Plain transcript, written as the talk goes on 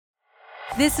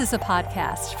This is a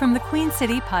podcast from the Queen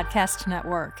City Podcast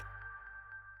Network.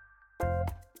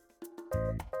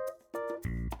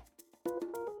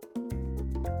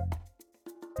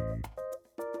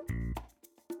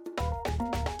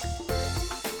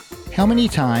 How many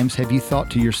times have you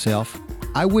thought to yourself,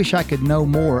 I wish I could know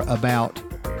more about,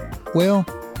 well,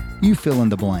 you fill in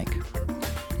the blank.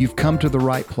 You've come to the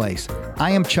right place.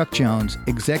 I am Chuck Jones,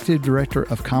 Executive Director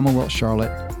of Commonwealth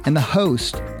Charlotte and the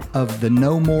host of the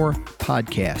Know More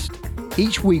podcast.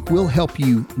 Each week, we'll help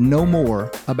you know more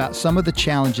about some of the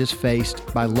challenges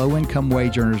faced by low-income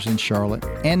wage earners in Charlotte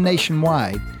and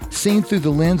nationwide, seen through the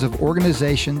lens of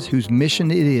organizations whose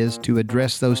mission it is to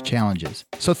address those challenges.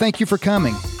 So thank you for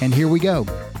coming, and here we go.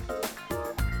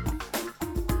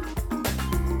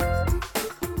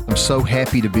 I'm so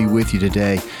happy to be with you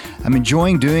today. I'm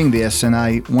enjoying doing this, and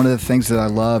one of the things that I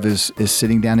love is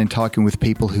sitting down and talking with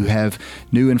people who have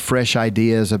new and fresh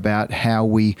ideas about how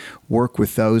we work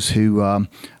with those who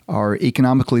are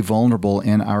economically vulnerable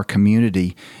in our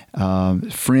community.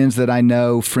 Friends that I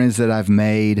know, friends that I've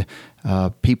made,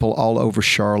 people all over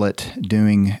Charlotte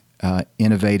doing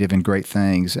innovative and great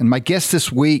things. And my guest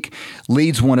this week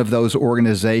leads one of those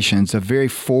organizations, a very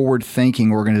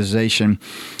forward-thinking organization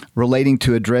relating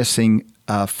to addressing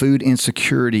food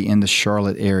insecurity in the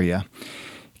Charlotte area.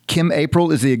 Kim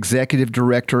Aprill is the Executive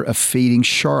Director of Feeding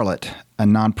Charlotte, a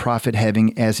nonprofit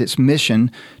having as its mission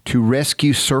to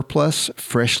rescue surplus,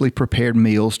 freshly prepared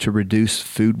meals to reduce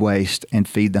food waste and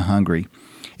feed the hungry.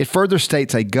 It further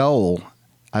states a goal,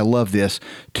 I love this,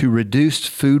 to reduce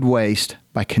food waste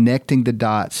by connecting the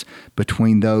dots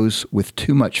between those with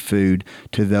too much food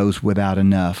to those without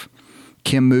enough.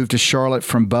 Kim moved to Charlotte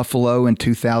from Buffalo in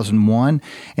 2001,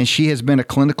 and she has been a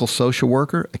clinical social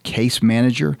worker, a case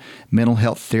manager, mental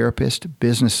health therapist,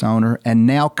 business owner, and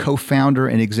now co-founder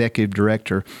and executive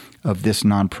director of this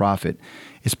nonprofit.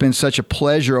 It's been such a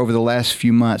pleasure over the last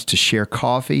few months to share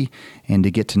coffee and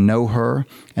to get to know her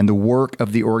and the work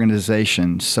of the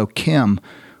organization. So, Kim,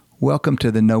 welcome to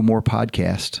the Know More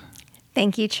podcast.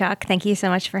 Thank you, Chuck. Thank you so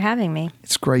much for having me.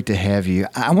 It's great to have you.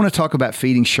 I want to talk about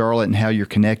Feeding Charlotte and how you're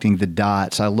connecting the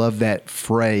dots. I love that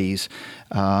phrase.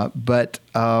 But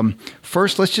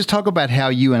first, let's just talk about how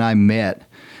you and I met.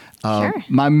 Sure.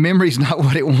 My memory's not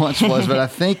what it once was, but I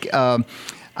think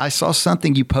I saw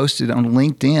something you posted on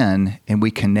LinkedIn and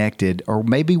we connected, or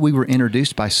maybe we were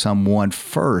introduced by someone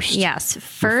first. Yes.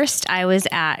 First, I was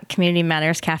at Community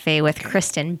Matters Cafe with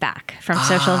Kristen Beck from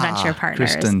Social Venture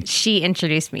Partners. Kristen. She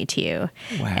introduced me to you.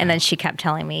 Wow. And then she kept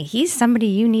telling me, he's somebody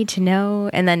you need to know.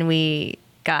 And then we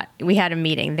had a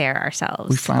meeting there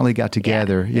ourselves. We finally got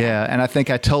together. Yeah. And I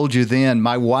think I told you then,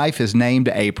 my wife is named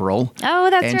Aprill. Oh,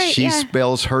 that's and right. she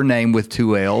spells her name with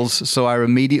 2 L's. So I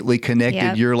immediately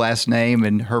connected your last name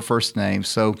and her first name.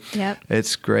 So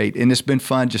it's great. And it's been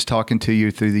fun just talking to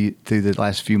you through the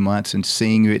last few months and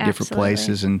seeing you at different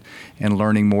places and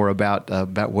learning more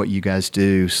about what you guys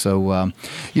do. So,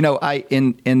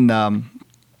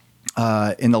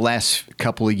 in the last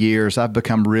couple of years, I've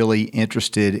become really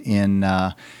interested in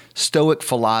Stoic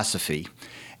philosophy.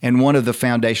 And one of the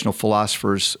foundational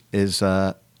philosophers is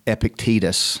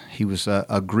Epictetus. He was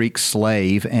a Greek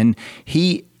slave, and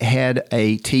he had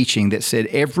a teaching that said,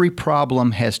 every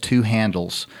problem has 2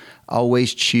 handles.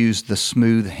 Always choose the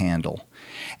smooth handle.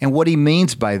 And what he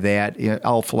means by that,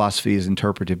 all philosophy is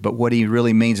interpretive, but what he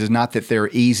really means is not that there are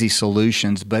easy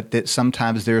solutions, but that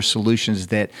sometimes there are solutions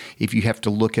that if you have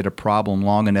to look at a problem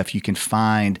long enough, you can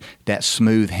find that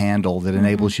smooth handle that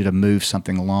enables you to move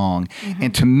something along.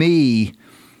 And to me,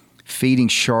 Feeding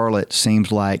Charlotte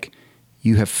seems like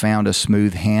you have found a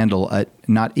smooth handle,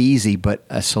 not easy, but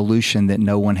a solution that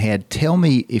no one had. Tell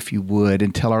me, if you would,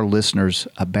 and tell our listeners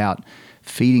about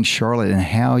Feeding Charlotte and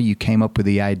how you came up with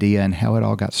the idea and how it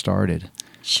all got started.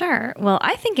 Sure. Well,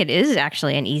 I think it is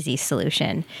actually an easy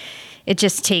solution. It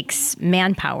just takes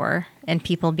manpower and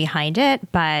people behind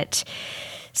it. But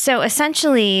so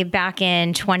essentially back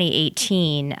in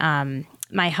 2018,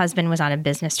 my husband was on a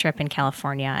business trip in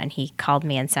California, and he called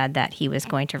me and said that he was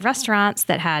going to restaurants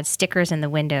that had stickers in the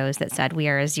windows that said, we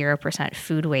are a 0%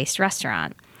 food waste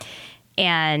restaurant.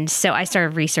 And so I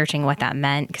started researching what that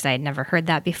meant because I had never heard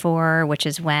that before, which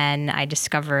is when I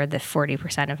discovered that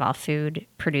 40% of all food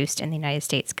produced in the United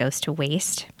States goes to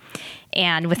waste.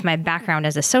 And with my background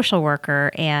as a social worker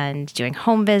and doing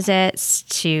home visits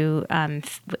to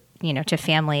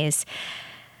families,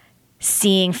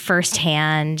 seeing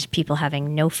firsthand people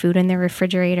having no food in their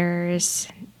refrigerators,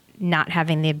 not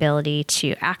having the ability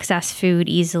to access food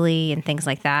easily and things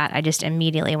like that, I just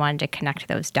immediately wanted to connect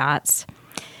those dots.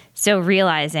 So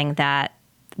realizing that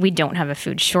we don't have a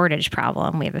food shortage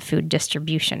problem, we have a food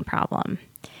distribution problem.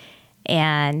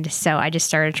 And so I just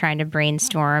started trying to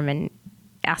brainstorm and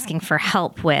asking for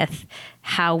help with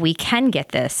how we can get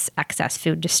this excess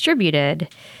food distributed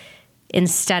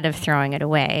instead of throwing it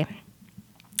away.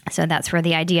 So that's where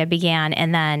the idea began.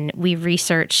 And then we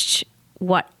researched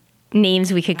what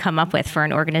names we could come up with for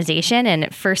an organization. And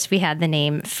at first we had the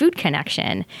name Food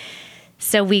Connection.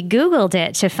 So we Googled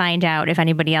it to find out if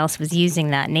anybody else was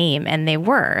using that name. And they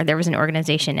were. There was an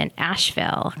organization in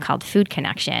Asheville called Food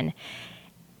Connection.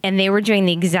 And they were doing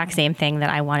the exact same thing that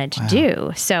I wanted to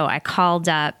do. So I called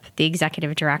up the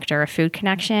executive director of Food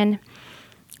Connection.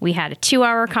 We had a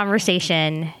 2-hour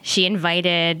conversation. She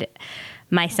invited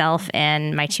myself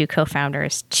and my 2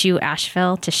 co-founders to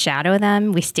Asheville to shadow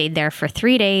them. We stayed there for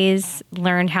 3 days,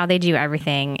 learned how they do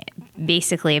everything,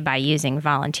 basically by using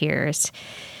volunteers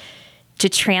to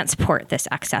transport this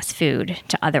excess food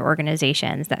to other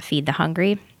organizations that feed the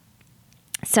hungry.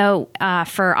 So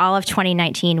for all of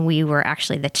 2019, we were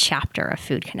actually the chapter of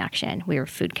Food Connection. We were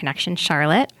Food Connection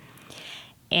Charlotte.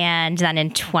 And then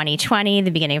in 2020, the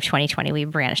beginning of 2020, we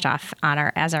branched off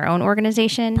as our own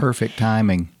organization. Perfect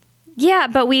timing. Yeah,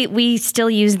 but we still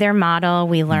use their model.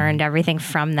 We learned everything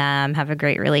from them, have a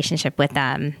great relationship with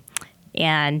them.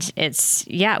 And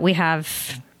we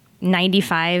have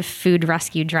 95 food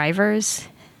rescue drivers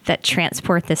that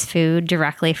transport this food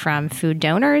directly from food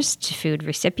donors to food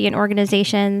recipient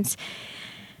organizations.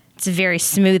 It's a very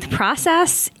smooth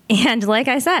process. And like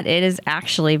I said, it is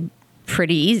actually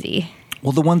pretty easy.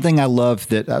 Well, the one thing I love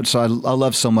I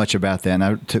love so much about that, and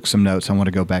I took some notes. I want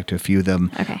to go back to a few of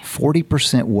them. Okay.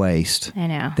 40% waste. I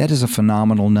know. That is a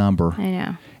phenomenal number. I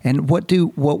know. And what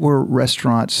were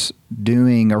restaurants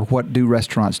doing, or what do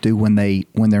restaurants do when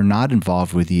they're not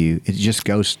involved with you? It's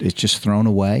just thrown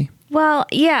away? Well,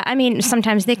 yeah. I mean,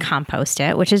 sometimes they compost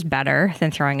it, which is better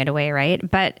than throwing it away, right?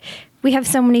 But we have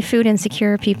so many food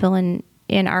insecure people in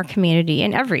our community,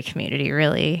 in every community,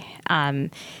 really,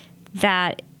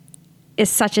 that is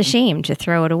such a shame to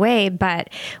throw it away. But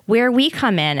where we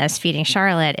come in as Feeding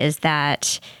Charlotte is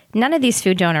that none of these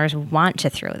food donors want to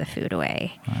throw the food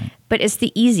away. Right. But it's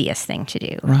the easiest thing to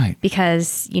do. Right.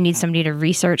 Because you need somebody to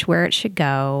research where it should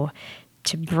go,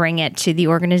 to bring it to the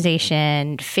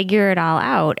organization, figure it all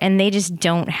out. And they just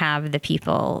don't have the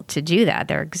people to do that.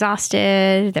 They're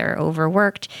exhausted, they're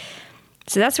overworked.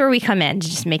 So that's where we come in, to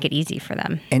just make it easy for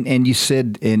them. And you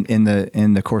said in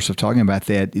the course of talking about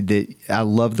that I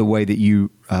love the way that you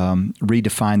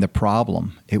redefine the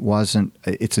problem.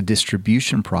 It's a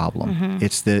distribution problem. Mm-hmm.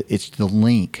 It's the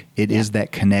link. It is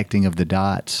that connecting of the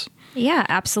dots. Yeah,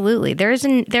 absolutely. There's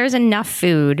enough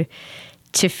food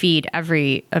to feed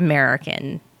every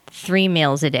American 3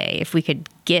 meals a day if we could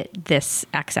get this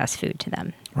excess food to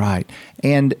them. Right.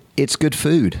 And it's good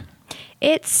food.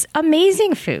 It's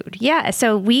amazing food. Yeah.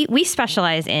 So we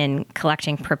specialize in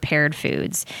collecting prepared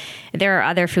foods. There are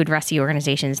other food rescue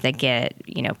organizations that get,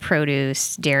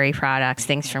 produce, dairy products,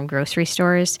 things from grocery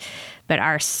stores. But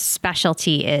our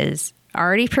specialty is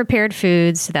already prepared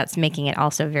foods. So that's making it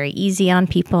also very easy on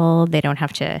people. They don't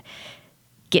have to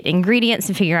get ingredients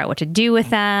and figure out what to do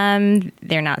with them.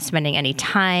 They're not spending any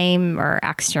time or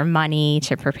extra money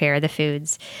to prepare the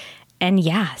foods. And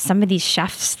yeah, some of these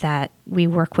chefs that we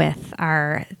work with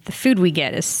the food we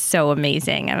get is so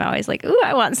amazing. I'm always like, ooh,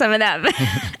 I want some of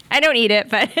that. I don't eat it,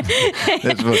 but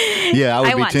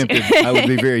I would be tempted. I would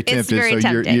be very tempted. It's very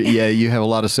tempting. You have a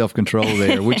lot of self-control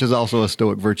there, which is also a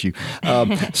stoic virtue.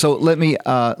 So let me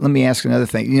ask another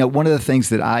thing. One of the things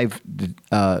that I've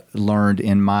learned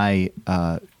in my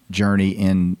journey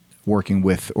in working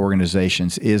with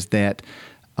organizations is that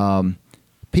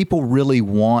people really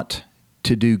want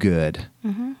to do good,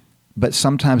 mm-hmm. but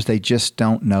sometimes they just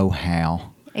don't know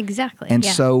how. Exactly. And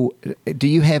so do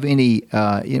you have any,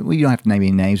 you don't have to name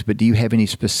any names, but do you have any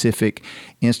specific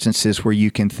instances where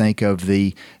you can think of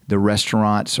the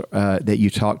restaurants that you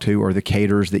talk to, or the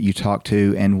caterers that you talk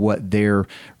to, and what their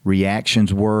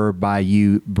reactions were by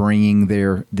you bringing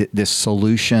this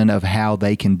solution of how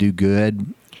they can do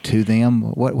good to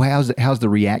them? How's the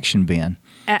reaction been?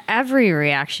 Every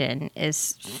reaction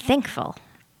is thankful.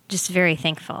 Just very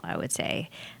thankful, I would say.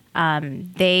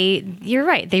 You're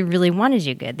right. They really want to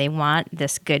do good. They want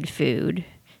this good food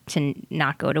to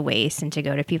not go to waste and to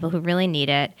go to people who really need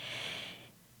it.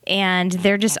 And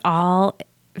they're just all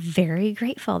very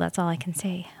grateful. That's all I can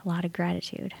say. A lot of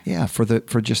gratitude. Yeah, for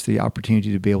just the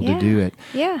opportunity to be able to do it.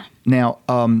 Yeah. Now,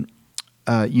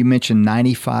 you mentioned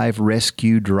 95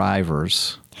 rescue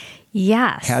drivers.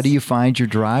 Yes. How do you find your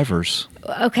drivers?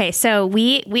 Okay, so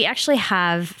we actually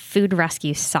have food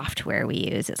rescue software we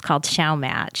use. It's called Chow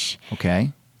Match.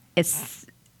 Okay. It's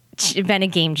been a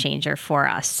game changer for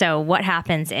us. So what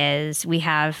happens is we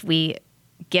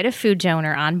get a food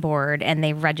donor on board and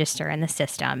they register in the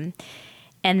system.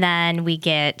 And then we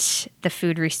get the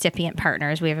food recipient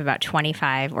partners. We have about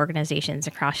 25 organizations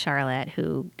across Charlotte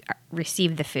who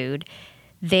receive the food.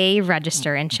 They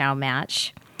register in Chow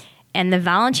Match. And the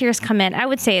volunteers come in. I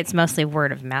would say it's mostly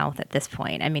word of mouth at this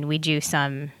point. I mean, we do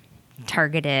some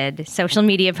targeted social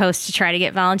media posts to try to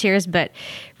get volunteers, but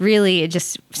really it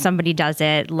just somebody does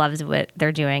it, loves what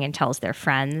they're doing, and tells their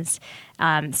friends.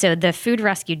 So the food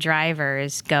rescue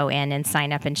drivers go in and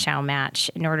sign up in Chow Match.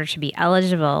 In order to be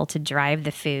eligible to drive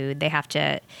the food, they have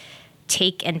to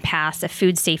take and pass a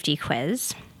food safety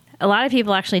quiz. A lot of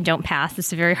people actually don't pass.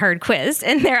 It's a very hard quiz,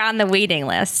 and they're on the waiting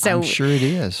list. So I'm sure it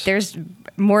is. There's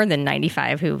more than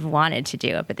 95 who've wanted to do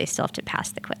it, but they still have to pass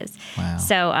the quiz. Wow.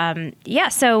 So,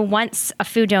 so once a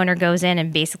food donor goes in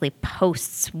and basically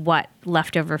posts what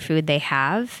leftover food they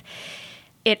have,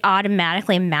 it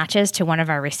automatically matches to one of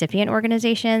our recipient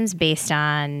organizations based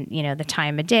on, the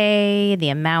time of day, the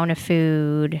amount of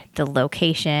food, the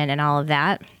location, and all of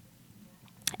that.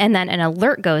 And then an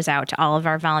alert goes out to all of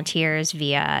our volunteers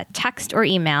via text or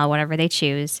email, whatever they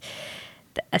choose,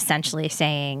 essentially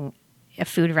saying a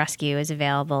food rescue is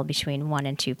available between 1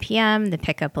 and 2 p.m. The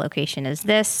pickup location is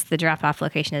this. The drop-off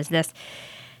location is this.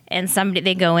 And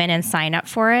they go in and sign up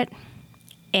for it.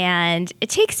 And it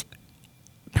takes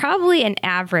probably an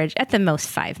average, at the most,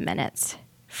 5 minutes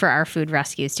for our food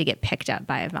rescues to get picked up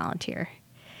by a volunteer.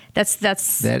 That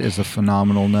is a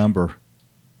phenomenal number.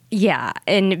 Yeah.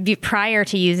 And prior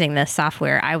to using this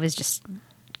software, I was just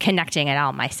connecting it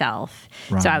all myself.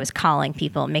 Right. So I was calling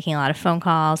people, making a lot of phone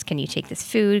calls. Can you take this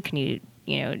food? Can you,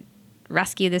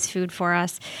 rescue this food for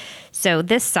us? So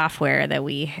this software that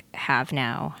we have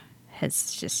now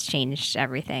has just changed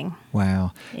everything.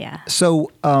 Wow. Yeah. So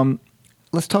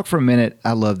let's talk for a minute.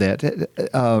 I love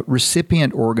that.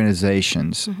 Recipient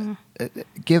organizations. Mm-hmm.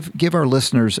 Give our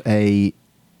listeners an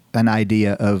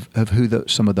idea of who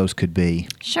some of those could be.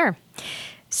 Sure.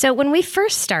 So when we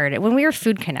first started, when we were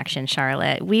Food Connection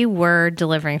Charlotte, we were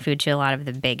delivering food to a lot of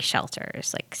the big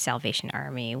shelters like Salvation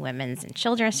Army, Women's and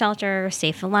Children's Shelter,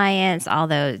 Safe Alliance, all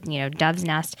those, Dove's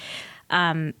Nest,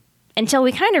 until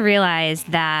we kind of realized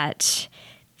that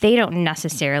they don't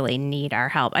necessarily need our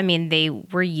help. I mean, they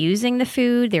were using the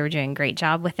food, they were doing a great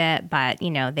job with it, but,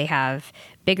 they have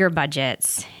bigger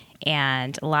budgets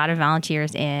and a lot of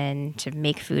volunteers in to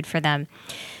make food for them.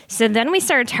 So then we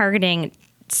started targeting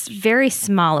very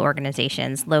small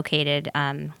organizations located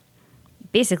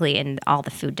basically in all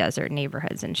the food desert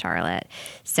neighborhoods in Charlotte.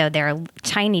 So there are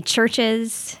tiny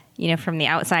churches, from the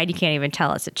outside you can't even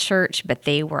tell it's a church, but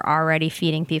they were already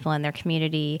feeding people in their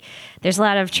community. There's a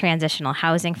lot of transitional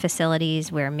housing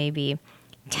facilities where maybe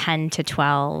 10 to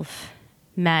 12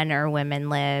 men or women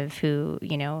live who,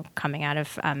 coming out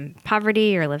of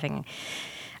poverty or living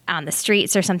on the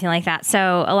streets or something like that.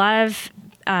 So a lot of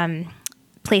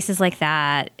places like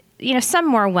that, some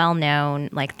more well-known,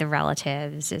 like the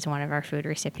Relatives is one of our food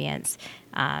recipients.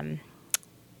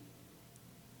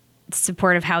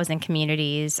 Supportive housing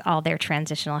communities, all their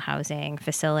transitional housing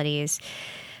facilities.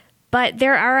 But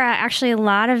there are actually a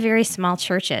lot of very small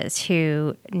churches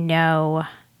who know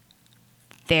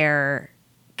their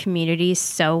communities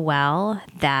so well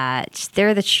that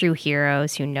they're the true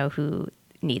heroes who know who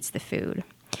needs the food.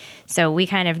 So we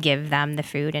kind of give them the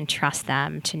food and trust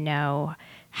them to know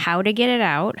how to get it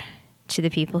out to the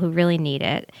people who really need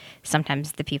it.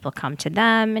 Sometimes the people come to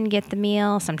them and get the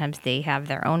meal. Sometimes they have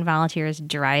their own volunteers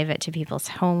drive it to people's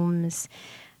homes.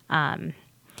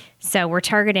 So we're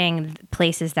targeting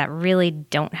places that really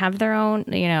don't have their own,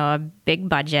 a big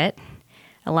budget.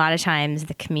 A lot of times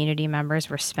the community members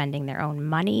were spending their own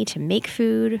money to make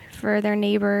food for their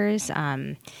neighbors,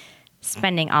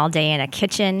 spending all day in a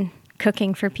kitchen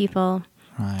cooking for people.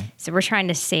 Right. So we're trying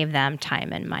to save them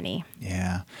time and money.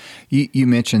 Yeah. You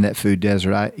mentioned that food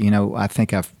desert. I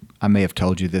think I may have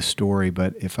told you this story,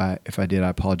 but if I did, I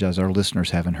apologize. Our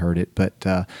listeners haven't heard it,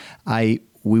 but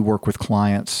we work with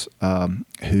clients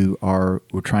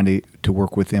we're trying to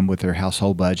work with them with their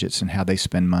household budgets and how they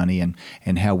spend money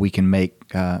and how we can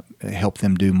help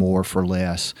them do more for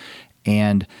less.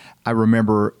 And I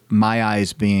remember my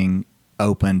eyes being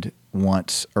opened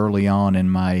once early on in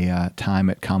my time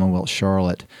at Commonwealth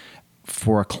Charlotte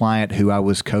for a client who I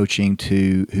was coaching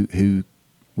who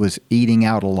was eating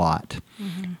out a lot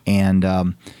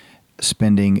and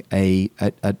spending a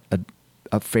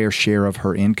fair share of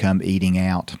her income eating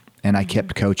out. And I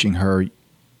kept coaching her,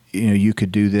 you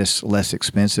could do this less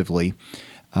expensively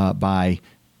by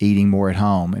eating more at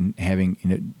home and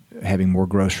having more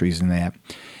groceries than that.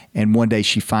 And one day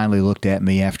she finally looked at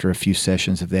me after a few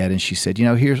sessions of that and she said,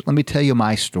 let me tell you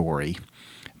my story.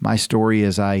 My story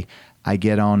is I I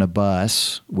get on a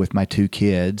bus with my 2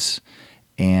 kids,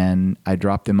 and I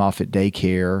drop them off at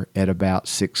daycare at about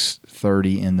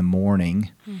 6:30 in the morning.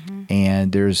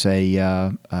 And there's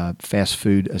a fast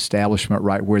food establishment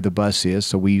right where the bus is,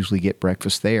 so we usually get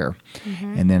breakfast there.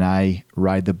 And then I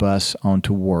ride the bus on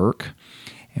to work.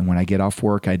 And when I get off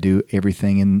work, I do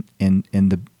everything in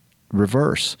the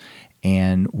reverse.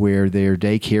 And where their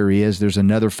daycare is, there's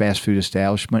another fast food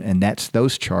establishment, and that's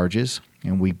those charges.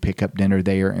 And we pick up dinner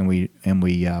there, and we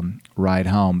ride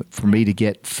home. For me to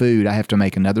get food, I have to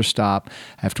make another stop.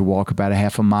 I have to walk about a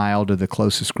half a mile to the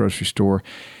closest grocery store,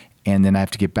 and then I have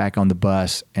to get back on the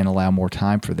bus and allow more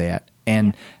time for that.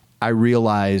 And I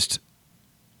realized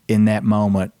in that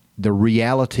moment the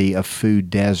reality of food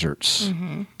deserts.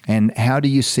 And how do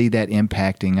you see that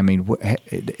impacting? I mean,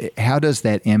 how does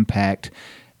that impact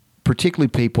particularly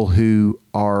people who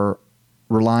are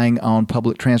relying on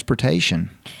public transportation?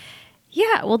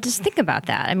 Yeah, well, just think about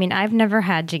that. I mean, I've never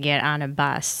had to get on a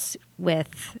bus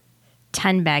with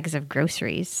 10 bags of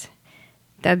groceries.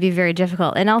 That would be very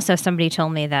difficult. And also, somebody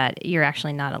told me that you're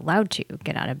actually not allowed to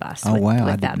get on a bus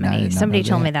with that many. Somebody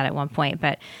told me that at one point.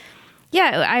 But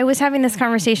yeah, I was having this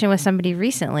conversation with somebody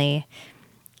recently.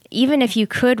 Even if you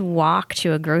could walk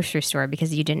to a grocery store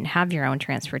because you didn't have your own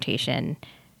transportation,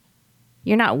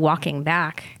 you're not walking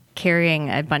back carrying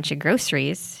a bunch of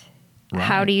groceries. Right.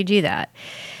 How do you do that?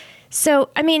 So,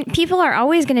 I mean, people are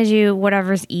always going to do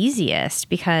whatever's easiest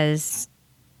because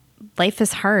life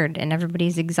is hard and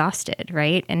everybody's exhausted,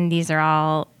 right? And these are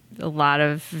all a lot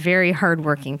of very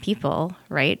hardworking people,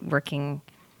 right? Working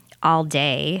all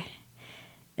day.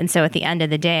 And so at the end of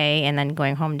the day, and then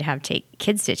going home to have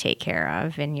kids to take care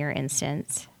of, in your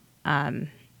instance,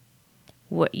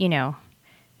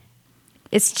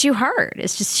 it's too hard.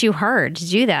 It's just too hard to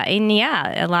do that. And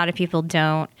yeah, a lot of people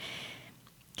don't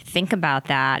think about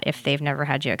that if they've never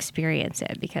had to experience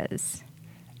it because,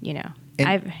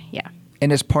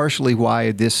 And it's partially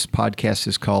why this podcast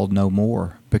is called No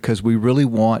More, because we really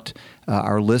want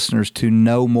our listeners to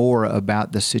know more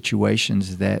about the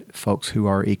situations that folks who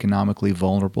are economically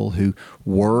vulnerable, who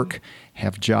work,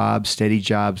 have jobs, steady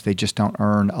jobs, they just don't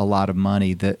earn a lot of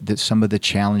money, that some of the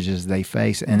challenges they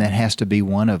face, and that has to be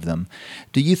one of them.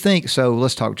 Do you think, so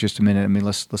let's talk just a minute, I mean,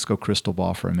 let's go crystal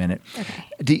ball for a minute.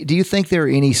 Okay. Do you think there are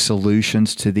any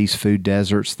solutions to these food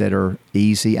deserts that are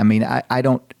easy? I mean, I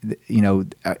don't,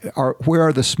 where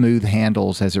are the smooth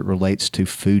handles as it relates to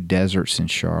food deserts in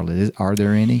Charlotte? Are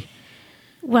there any?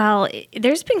 Well,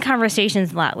 there's been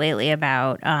conversations a lot lately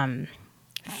about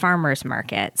farmers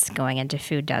markets going into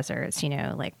food deserts,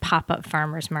 like pop-up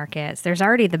farmers markets. There's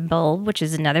already the Bulb, which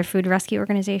is another food rescue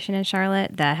organization in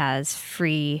Charlotte that has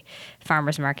free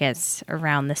farmers markets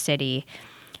around the city.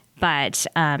 But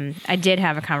I did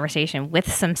have a conversation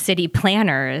with some city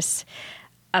planners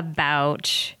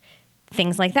about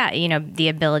things like that, the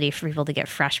ability for people to get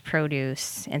fresh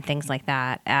produce and things like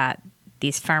that at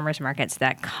these farmers markets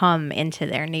that come into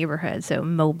their neighborhood. So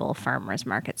mobile farmers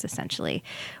markets, essentially,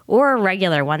 or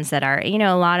regular ones that are,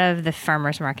 a lot of the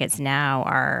farmers markets now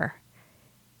are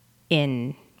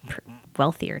in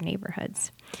wealthier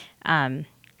neighborhoods.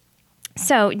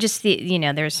 So just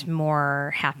there's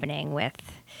more happening with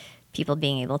people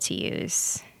being able to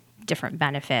use different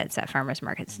benefits at farmers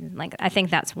markets. Like, I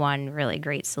think that's one really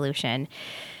great solution.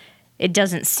 It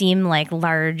doesn't seem like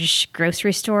large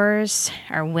grocery stores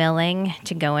are willing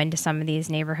to go into some of these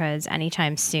neighborhoods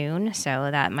anytime soon, so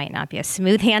that might not be a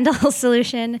smooth handle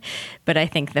solution, but I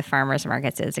think the farmers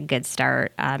markets is a good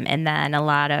start. And then a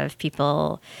lot of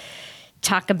people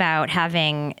talk about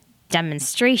having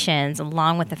demonstrations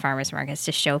along with the farmers markets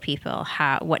to show people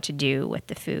what to do with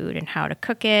the food and how to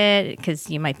cook it, because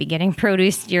you might be getting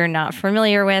produce you're not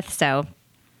familiar with. So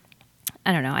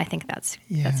I don't know. I think that's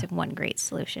one great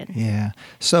solution. Yeah.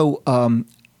 So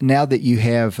now that you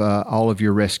have all of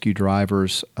your rescue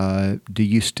drivers, are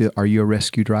you a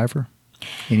rescue driver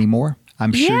anymore?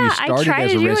 I'm sure you started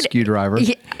as a rescue driver.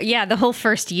 Yeah, the whole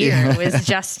first year was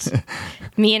just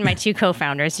me and my 2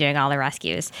 co-founders doing all the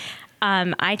rescues.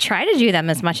 I try to do them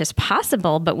as much as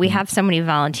possible, but we have so many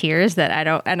volunteers that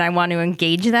I want to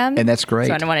engage them. And that's great.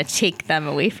 So I don't want to take them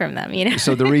away from them,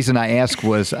 So the reason I asked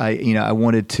was, I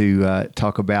wanted to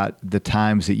talk about the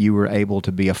times that you were able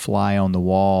to be a fly on the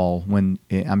wall when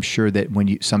I'm sure that when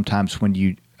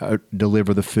you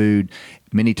deliver the food,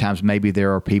 many times maybe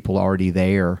there are people already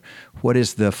there. What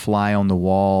is the fly on the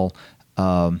wall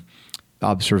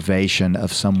observation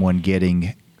of someone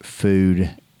getting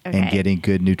food and getting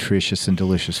good, nutritious, and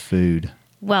delicious food?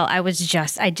 Well, I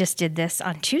just did this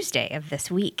on Tuesday of this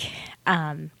week.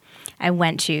 I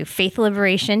went to Faith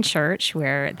Liberation Church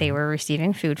where they were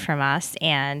receiving food from us,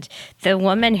 and the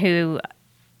woman who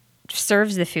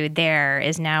serves the food there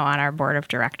is now on our board of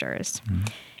directors.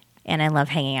 And I love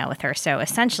hanging out with her. So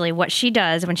essentially what she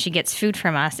does when she gets food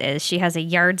from us is she has a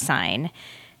yard sign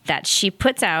that she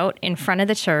puts out in front of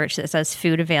the church that says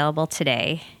food available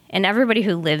today. And everybody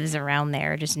who lives around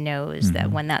there just knows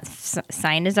that when that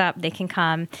sign is up, they can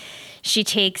come. She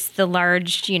takes the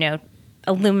large,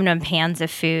 aluminum pans of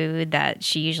food that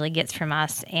she usually gets from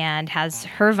us and has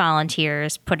her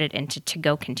volunteers put it into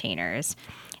to-go containers,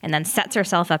 and then sets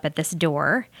herself up at this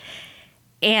door,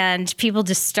 and people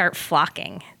just start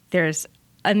flocking. There's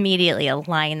immediately a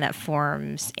line that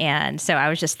forms. And so I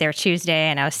was just there Tuesday,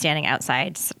 and I was standing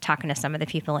outside talking to some of the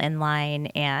people in line,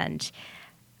 and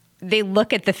they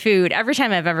look at the food. Every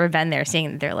time I've ever been there,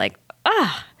 seeing, they're like,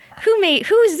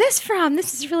 who is this from?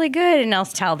 This is really good. And I'll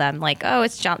tell them like, oh,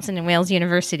 it's Johnson and Wales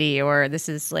University, or this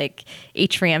is like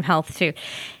Atrium Health food.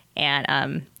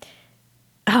 And,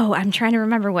 I'm trying to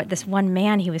remember what this one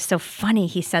man, he was so funny.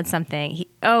 He said something.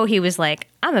 He was like,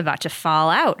 I'm about to fall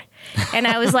out. And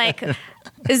I was like,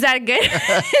 is that good?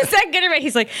 Is that good or bad?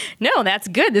 He's like, no, that's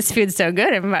good. This food's so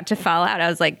good. I'm about to fall out. I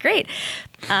was like, great.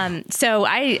 So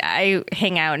I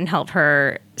hang out and help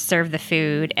her serve the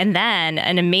food. And then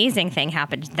an amazing thing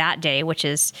happened that day, which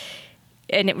is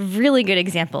a really good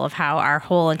example of how our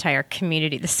whole entire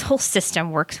community, this whole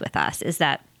system works with us, is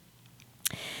that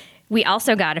we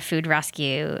also got a food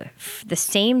rescue. The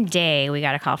same day, we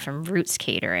got a call from Roots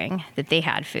Catering that they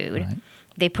had food. Right.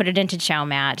 They put it into Chow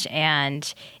Match,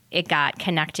 and it got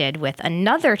connected with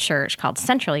another church called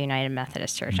Central United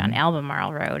Methodist Church on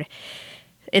Albemarle Road.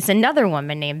 It's another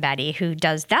woman named Betty who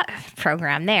does that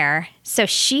program there. So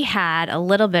she had a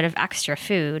little bit of extra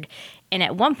food. And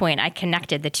at one point, I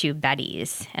connected the two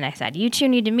Bettys. And I said, you two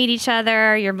need to meet each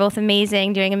other. You're both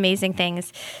amazing, doing amazing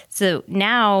things. So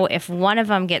now if one of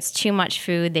them gets too much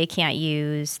food they can't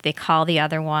use, they call the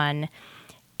other one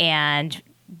and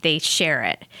they share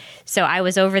it. So I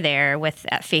was over there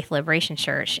at Faith Liberation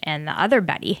Church, and the other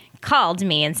Betty called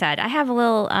me and said, I have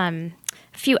a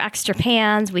few extra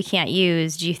pans we can't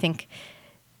use. Do you think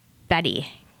Betty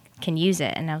can use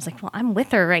it? And I was like, well, I'm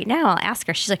with her right now. I'll ask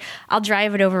her. She's like, I'll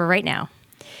drive it over right now.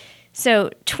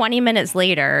 So 20 minutes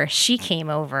later, she came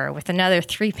over with another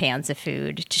 3 pans of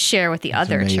food to share with the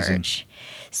other church.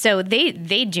 So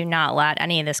they do not let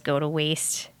any of this go to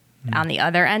waste on the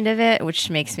other end of it, which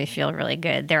makes me feel really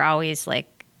good. They're always like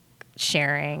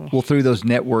sharing. Well, through those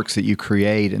networks that you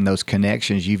create and those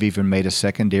connections, you've even made a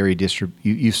secondary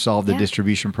you've solved the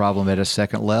distribution problem at a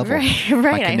second level, right?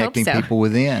 By connecting people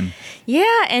within.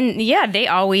 Yeah, and they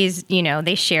always,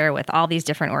 they share with all these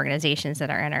different organizations that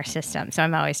are in our system. So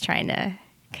I'm always trying to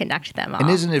connect them all. And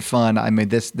isn't it fun? I mean,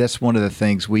 that's one of the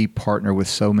things. We partner with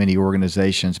so many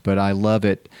organizations, but I love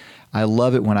it. I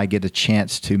love it when I get a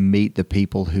chance to meet the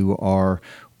people who are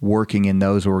working in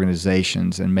those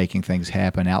organizations and making things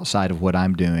happen outside of what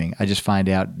I'm doing. I just find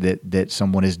out that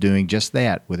someone is doing just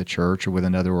that with a church or with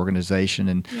another organization,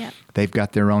 and they've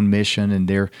got their own mission, and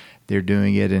they're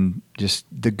doing it, and just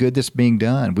the good that's being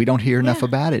done. We don't hear enough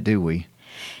about it, do we?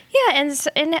 Yeah,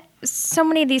 and so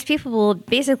many of these people will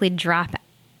basically drop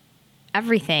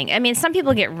everything. I mean, some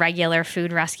people get regular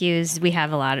food rescues. We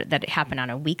have a lot that happen on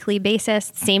a weekly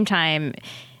basis, same time,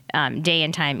 day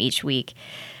and time each week.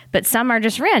 But some are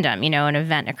just random. An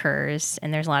event occurs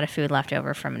and there's a lot of food left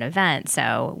over from an event.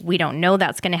 So we don't know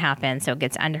that's going to happen. So it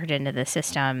gets entered into the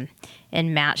system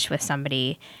and matched with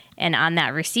somebody. And on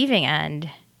that receiving end,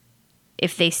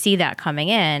 if they see that coming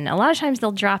in, a lot of times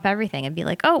they'll drop everything and be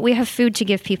like, oh, we have food to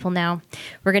give people now.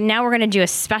 We're going to do a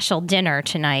special dinner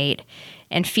tonight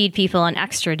and feed people an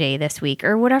extra day this week,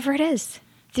 or whatever it is.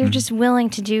 They're just willing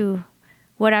to do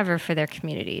whatever for their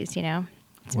communities,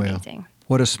 It's amazing.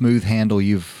 What a smooth handle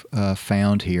you've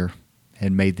found here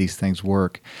and made these things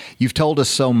work. You've told us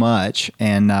so much,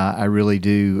 and I really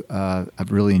do.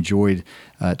 I've really enjoyed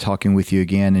talking with you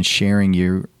again and sharing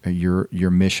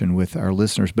your mission with our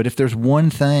listeners. But if there's one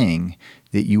thing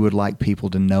that you would like people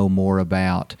to know more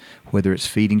about, whether it's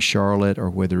Feeding Charlotte or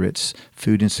whether it's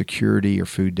food insecurity or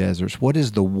food deserts, what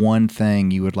is the one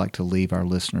thing you would like to leave our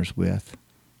listeners with?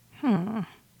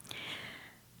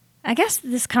 I guess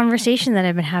this conversation that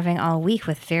I've been having all week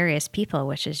with various people,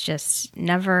 which is just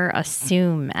never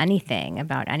assume anything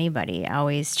about anybody.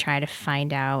 Always try to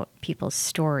find out people's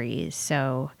stories.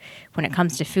 So when it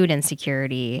comes to food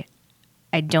insecurity,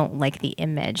 I don't like the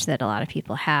image that a lot of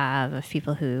people have of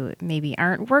people who maybe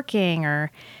aren't working or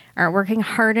aren't working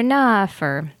hard enough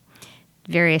or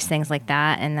various things like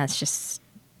that. And that's just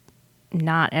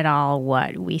not at all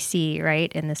what we see,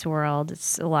 right, in this world.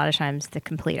 It's a lot of times the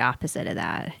complete opposite of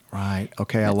that. Right.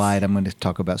 Okay, I lied. I'm going to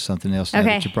talk about something else now Okay.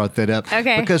 that you brought that up.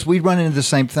 Okay. Because we run into the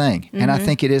same thing. And I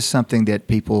think it is something that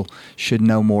people should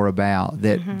know more about,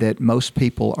 that most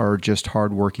people are just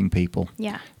hardworking people.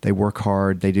 Yeah. They work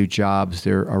hard. They do jobs.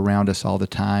 They're around us all the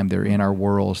time. They're in our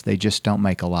worlds. They just don't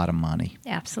make a lot of money.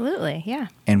 Absolutely, yeah.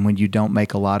 And when you don't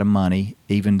make a lot of money,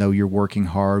 even though you're working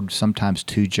hard, sometimes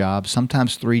 2 jobs,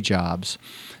 sometimes 3 jobs,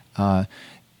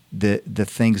 the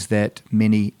things that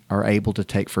many are able to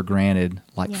take for granted,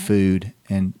 like food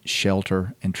and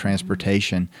shelter and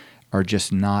transportation, are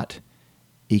just not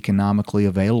economically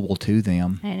available to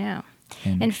them. I know.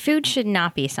 And food should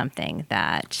not be something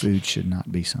that Food should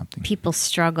not be something. people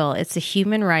struggle. It's a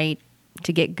human right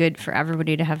to get good, for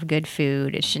everybody to have good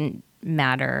food. It shouldn't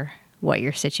matter what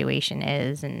your situation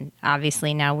is. And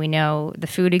obviously now we know the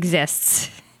food exists.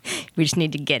 We just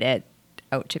need to get it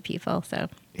out to people. So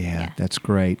Yeah, that's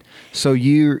great. So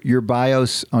your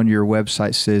bios on your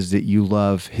website says that you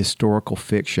love historical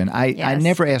fiction. I Yes.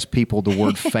 never ask people the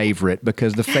word favorite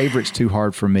because the favorite's too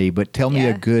hard for me. But tell me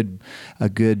a good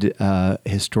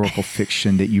historical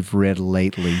fiction that you've read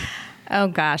lately. Oh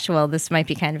gosh, well, this might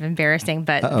be kind of embarrassing,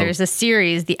 but there's a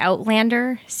series, the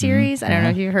Outlander series. I don't know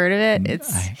if you've heard of it.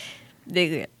 It's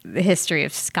the history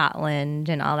of Scotland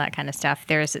and all that kind of stuff.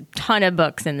 There's a ton of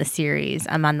books in the series.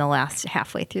 I'm on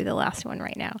halfway through the last one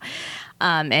right now.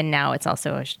 And now it's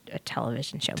also a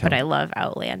television show, but I love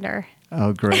Outlander.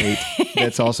 Oh, great.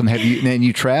 That's awesome. And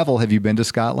you travel. Have you been to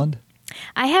Scotland?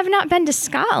 I have not been to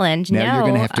Scotland. Now no. you're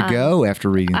going to have to go after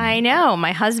reading. I know.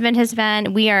 My husband has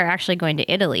been. We are actually going to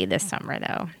Italy this summer,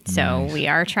 though. So we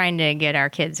are trying to get our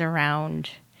kids around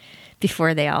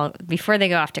before they go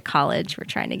off to college. We're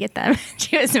trying to get them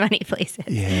to as many places.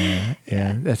 Yeah,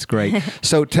 that's great.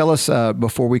 So tell us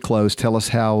before we close. Tell us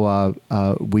how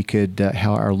we could,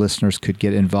 how our listeners could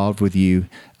get involved with you.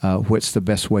 What's the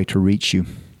best way to reach you?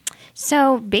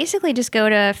 So basically just go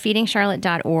to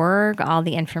feedingcharlotte.org. All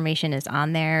the information is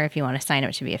on there. If you want to sign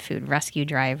up to be a food rescue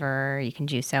driver, you can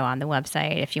do so on the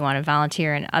website. If you want to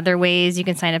volunteer in other ways, you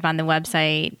can sign up on the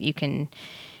website. You can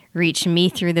reach me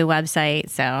through the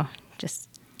website. So just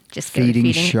go to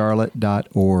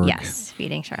feedingcharlotte.org. Yes,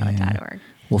 feedingcharlotte.org.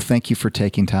 Well, thank you for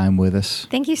taking time with us.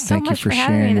 Thank you so much much for for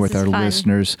having me. sharing This with is our fun.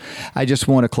 listeners. I just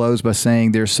want to close by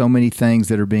saying there's so many things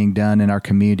that are being done in our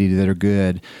community that are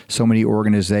good. So many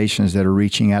organizations that are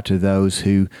reaching out to those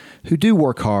who do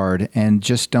work hard and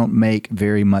just don't make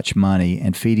very much money.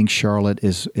 And Feeding Charlotte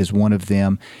is one of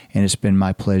them. And it's been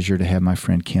my pleasure to have my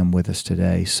friend Kim with us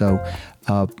today. So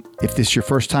if this is your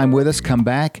first time with us, come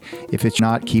back. If it's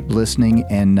not, keep listening,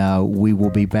 and we will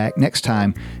be back next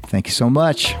time. Thank you so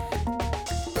much.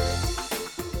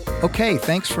 Okay,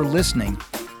 thanks for listening.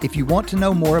 If you want to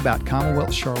know more about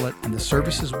Commonwealth Charlotte and the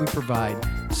services we provide,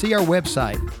 see our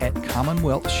website at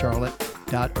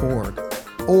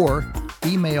commonwealthcharlotte.org or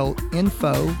email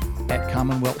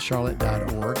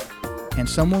info@commonwealthcharlotte.org, and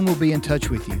someone will be in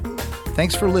touch with you.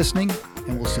 Thanks for listening,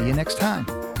 and we'll see you next time.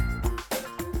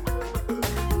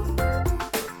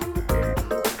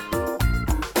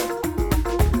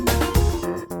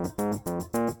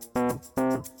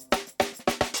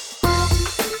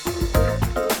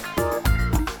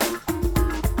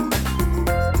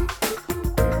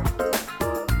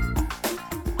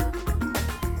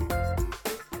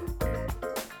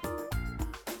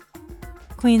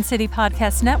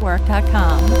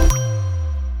 QueenCityPodcastNetwork.com.